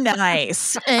so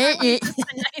nice. Thank you,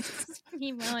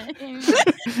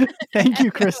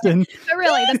 Kristen. But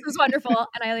really, this was wonderful.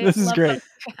 And this is great.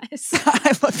 You guys.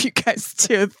 I love you guys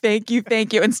too. Thank you.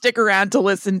 And stick around to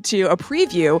listen to a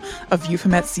preview of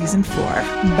Euphomet Season 4.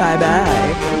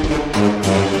 Bye-bye.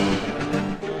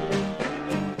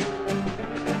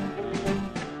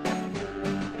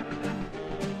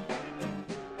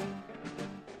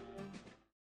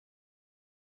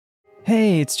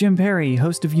 Hey, it's Jim Perry,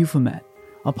 host of Euphomet,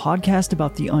 a podcast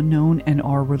about the unknown and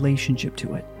our relationship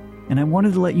to it. And I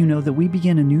wanted to let you know that we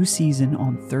begin a new season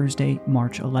on Thursday,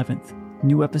 March 11th.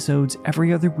 New episodes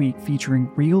every other week featuring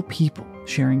real people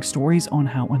sharing stories on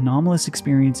how anomalous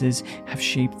experiences have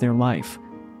shaped their life.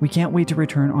 We can't wait to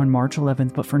return on March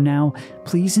 11th, but for now,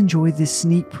 please enjoy this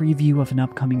sneak preview of an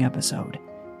upcoming episode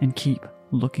and keep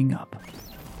looking up.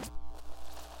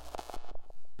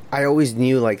 I always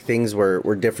knew like things were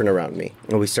different around me.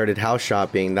 When we started house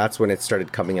shopping, that's when it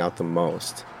started coming out the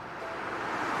most.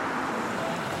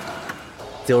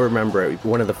 Still remember it,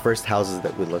 one of the first houses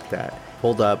that we looked at.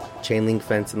 Pulled up, chain link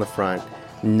fence in the front,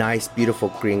 nice beautiful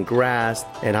green grass,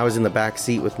 and I was in the back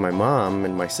seat with my mom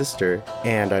and my sister,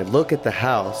 and I look at the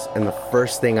house, and the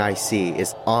first thing I see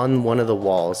is on one of the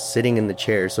walls, sitting in the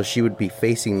chair, so she would be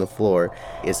facing the floor,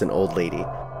 is an old lady.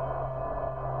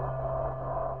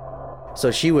 So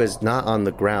she was not on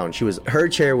the ground. Her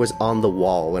chair was on the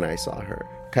wall when I saw her,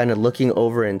 kind of looking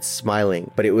over and smiling.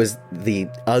 But it was the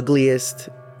ugliest,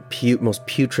 most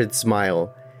putrid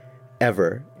smile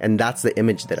ever. And that's the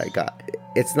image that I got.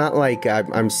 It's not like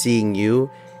I'm seeing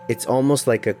you. It's almost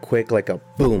like a quick, like a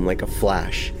boom, like a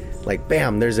flash. Like,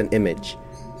 bam, there's an image.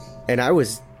 And I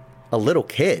was a little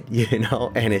kid,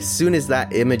 And as soon as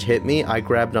that image hit me, I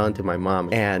grabbed onto my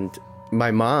mom. And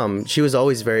my mom, she was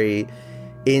always very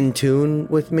in tune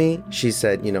with me. She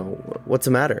said, what's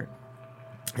the matter?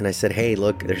 And I said, hey,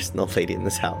 look, there's no lady in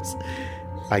this house.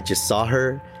 I just saw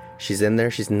her. She's in there.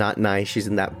 She's not nice. She's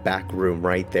in that back room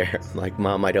right there. I'm like,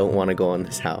 Mom, I don't want to go in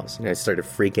this house. I started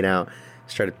freaking out,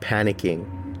 started panicking.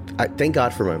 I thank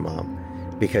God for my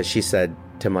mom, because she said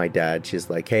to my dad, she's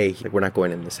like, hey, we're not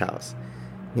going in this house.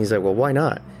 And he's like, well, why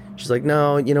not? She's like,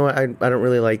 no, you know what? I don't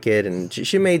really like it. And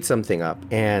she made something up.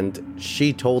 And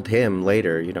she told him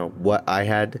later, what I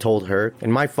had told her.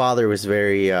 And my father was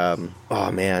very,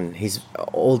 he's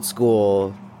old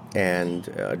school and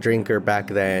a drinker back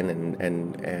then.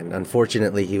 And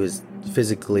unfortunately, he was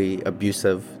physically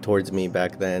abusive towards me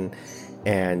back then.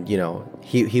 And,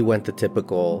 he went the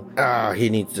typical, he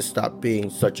needs to stop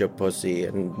being such a pussy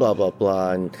and blah, blah,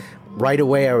 blah. And right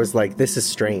away, I was like, this is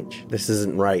strange. This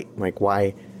isn't right. Like,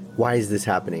 why is this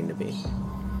happening to me?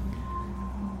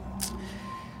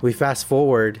 We fast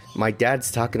forward, my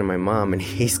dad's talking to my mom, and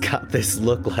he's got this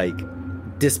look like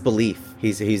disbelief.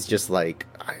 He's just like,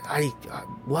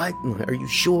 what? Are you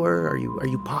sure? Are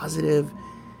you positive?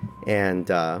 And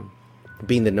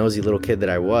being the nosy little kid that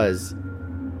I was,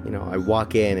 I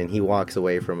walk in and he walks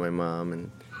away from my mom,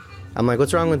 and I'm like,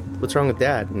 what's wrong with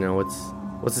Dad?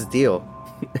 What's his deal?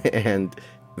 And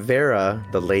Vera,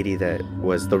 the lady that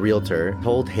was the realtor,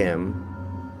 told him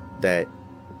that,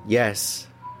 yes,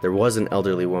 there was an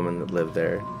elderly woman that lived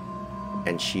there,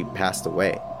 and she passed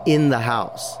away in the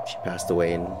house. She passed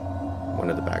away in one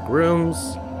of the back rooms.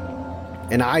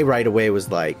 And I right away was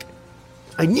like,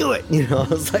 I knew it, I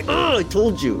was like, oh, I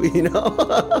told you,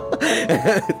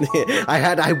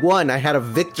 I won. I had a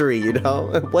victory,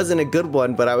 It wasn't a good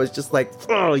one, but I was just like,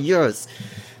 oh, yes.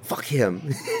 Fuck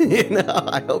him.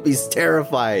 I hope he's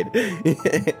terrified.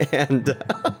 And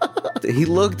he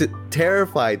looked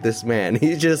terrified, this man.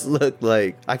 He just looked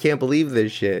like, I can't believe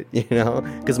this shit,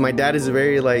 because my dad is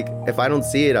very like, if I don't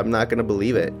see it, I'm not gonna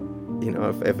believe it.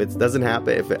 If it doesn't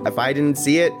happen, if I didn't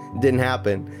see it, it didn't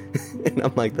happen. And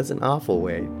I'm like, that's an awful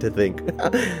way to think.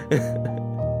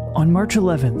 On March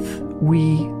 11th,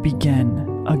 we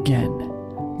begin again.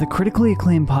 The critically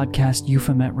acclaimed podcast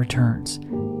Euphomet returns.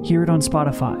 Hear it on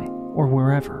Spotify or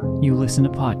wherever you listen to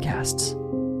podcasts.